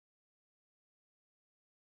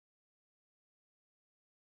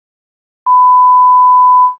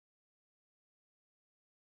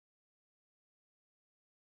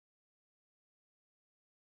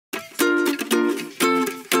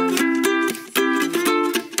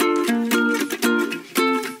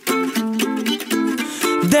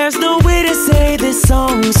There's no way to say this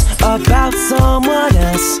song's about someone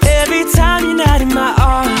else. Every time you're not in my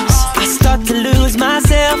arms, I start to lose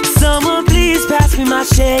myself. Someone please pass me my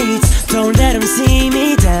shades, don't let them see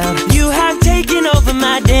me down. You have taken over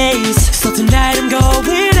my days, so tonight I'm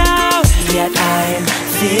going out. Yet I'm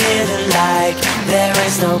feeling like there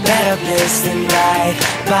is no better place than right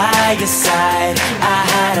by your side. I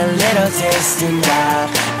had a little taste and I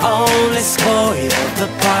only spoiled the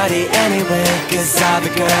party anyway, 'cause all the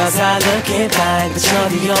girls are looking fine, but you're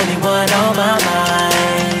the only one on my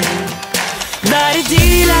mind.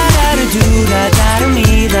 La-di-dee, la-da-da-do, la-da-da-me,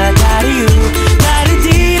 la-da-da-you.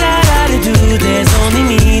 La-di-dee, la-da-da-do, there's only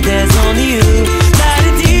me, there's only you.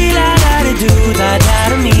 La-di-dee, la-da-da-do,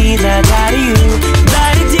 la-da-da-me, la-da-da-you.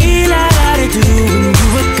 La-di-dee, la-da-da-do, when you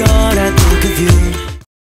were gone I think of you.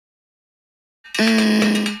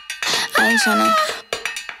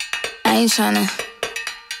 I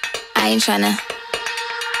ain't tryna.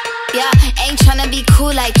 Yeah, ain't tryna be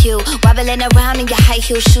cool like you, wobbling around in your high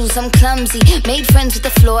heel shoes. I'm clumsy, made friends with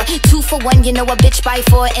the floor. 2 for 1, you know a bitch by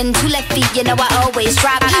 4. And 2 left feet, you know I always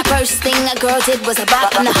drop. First thing a girl did was a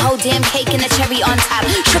bop, and the whole damn cake and the cherry on top.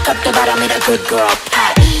 Shook up the bottom, made a good girl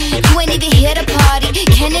pop. You ain't even here to party,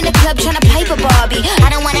 Ken in the club tryna pipe a Barbie. I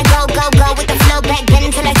don't wanna go with the flow back then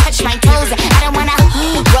until I touch my toes. I don't wanna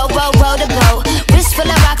row the boat. Wrist full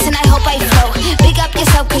of rocks and I hope I float. Big up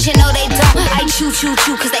yourself 'cause you know they don't. I chew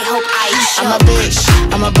 'cause they hope I show. I'm a bitch,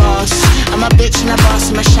 I'm a boss. I'm a bitch and a boss,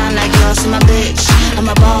 I'ma shine like glass. I'm a bitch, I'm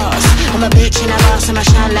a boss. I'm a bitch and a boss, I'ma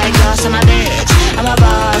shine like glass. I'm a bitch, I'm a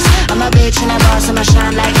boss. I'm a bitch and a boss, I'ma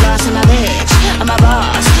shine like glass. I'm a bitch, I'm a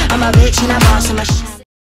boss. I'm a bitch and a boss, I'ma shine.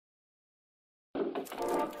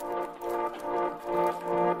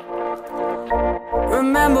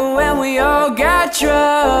 Remember when we all got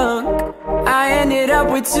drunk? I ended up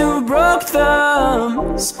with 2 broke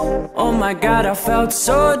thumbs. Oh my god, I felt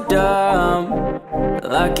so dumb.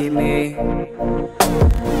 Lucky me.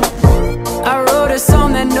 I wrote a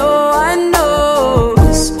song that no one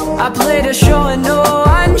knows. I played a show and no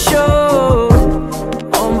one showed.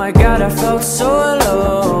 Oh my god, I felt so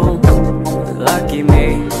alone. Lucky me.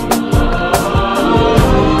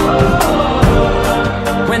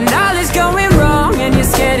 When all is going wrong and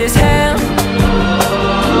you're scared as hell,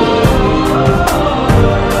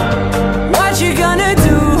 what you gonna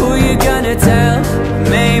do, who you gonna tell?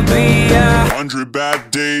 Maybe 100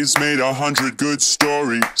 bad days made 100 good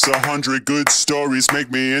stories. 100 good stories make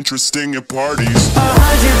me interesting at parties.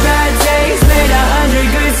 100 bad days made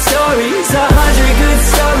 100 good stories. 100 good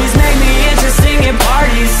stories make me interesting at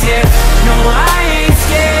parties. Yeah, no, I ain't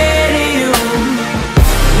scared of you.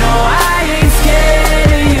 No, I ain't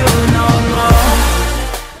scared of you no more.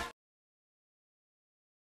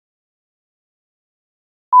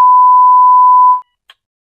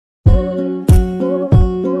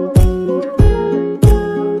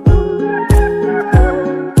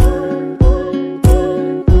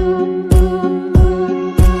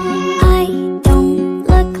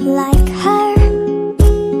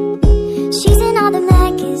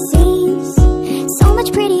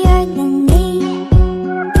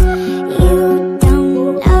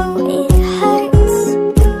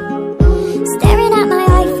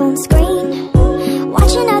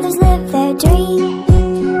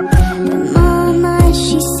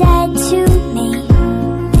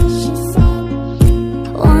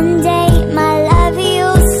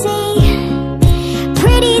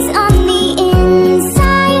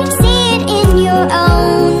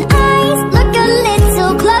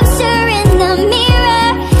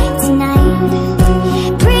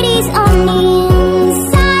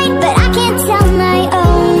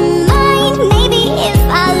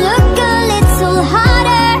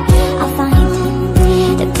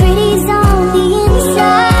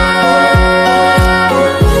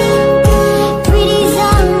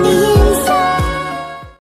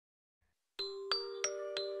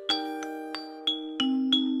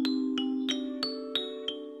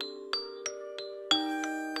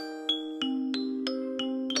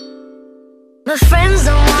 My friends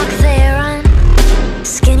don't walk, they run.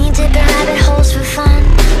 Skinny dipping rabbit holes for fun.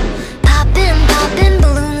 Popping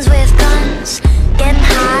balloons with guns. Getting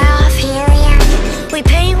high off helium. We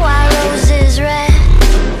paint white roses red.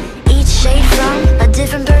 Each shade from a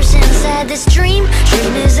different person said this dream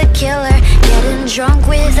is a killer. Getting drunk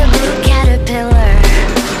with a blue caterpillar.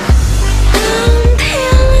 I'm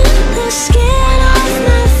peeling the skin off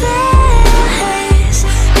my face,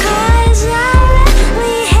 'cause I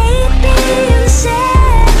really hate being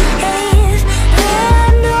safe. The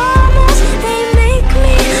normals, they make me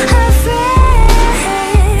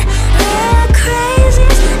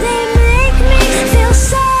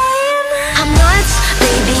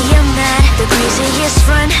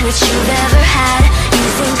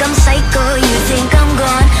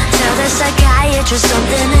mattress,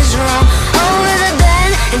 something is wrong. Over the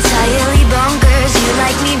bed, entirely bonkers. You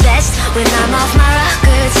like me best when I'm off my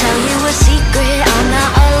rocker. Tell you a secret, I'm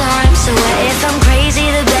not alarmed. So what if I'm crazy?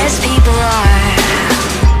 The best people are.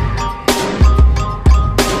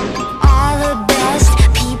 All the best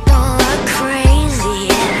people are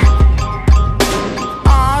crazy.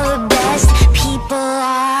 All the best people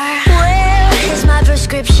are. Where is my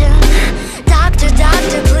prescription? Doctor,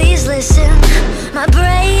 doctor, please listen. My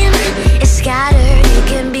brain is scattered. You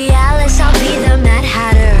can be Alice, I'll be the Mad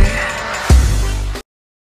Hatter.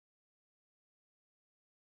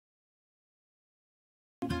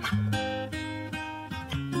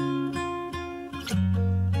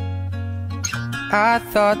 I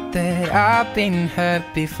thought that I've been hurt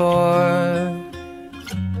before,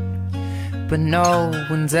 but no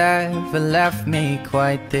one's ever left me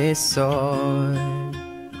quite this sore.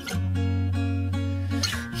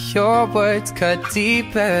 Your words cut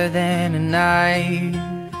deeper than a knife.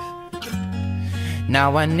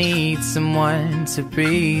 Now I need someone to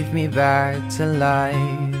breathe me back to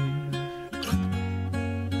life.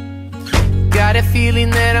 Got a feeling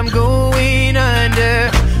that I'm going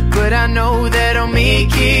under, but I know that I'll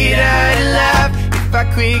make it out alive if I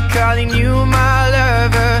quit calling you my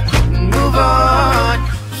lover and move on.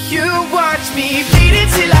 You watch me bleed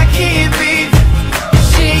until I can't breathe,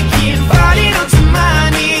 shaking, falling onto my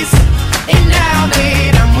knees. And now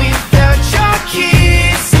that I'm without your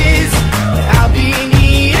kisses, I'll be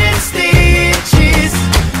needing stitches,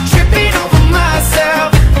 tripping over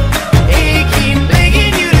myself, aching,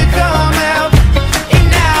 begging you to come out. And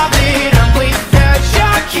now that I'm without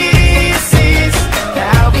your kisses,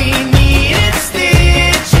 I'll be needing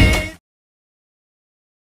stitches.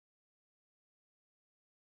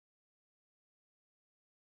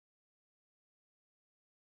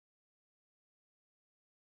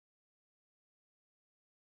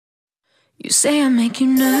 You say I make you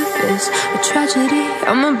nervous, a tragedy,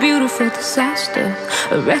 I'm a beautiful disaster,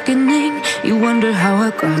 a reckoning. You wonder how I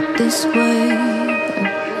got this way.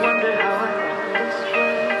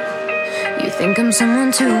 You think I'm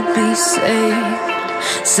someone to be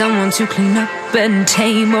saved, someone to clean up and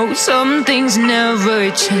tame. Oh, some things never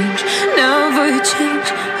change, never change.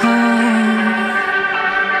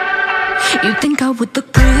 You think I would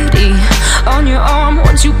look pretty on your arm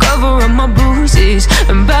once you cover up my bruises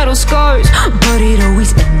and battle scars, but it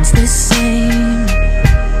always ends the same.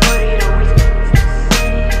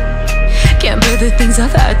 Can't bear the things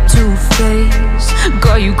I've had to face,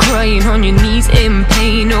 got you crying on your knees in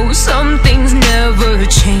pain. Oh, some things never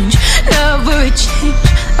change, never change.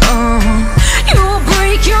 You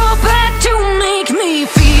break your back to make me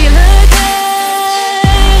feel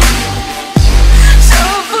again,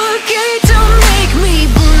 suffocate to make me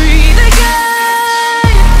breathe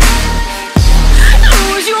again,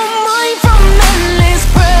 lose your mind from endless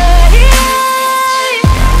pain.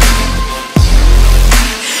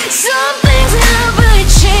 Some things never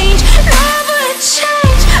change, never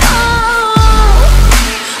change. Oh,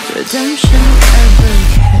 redemption ever.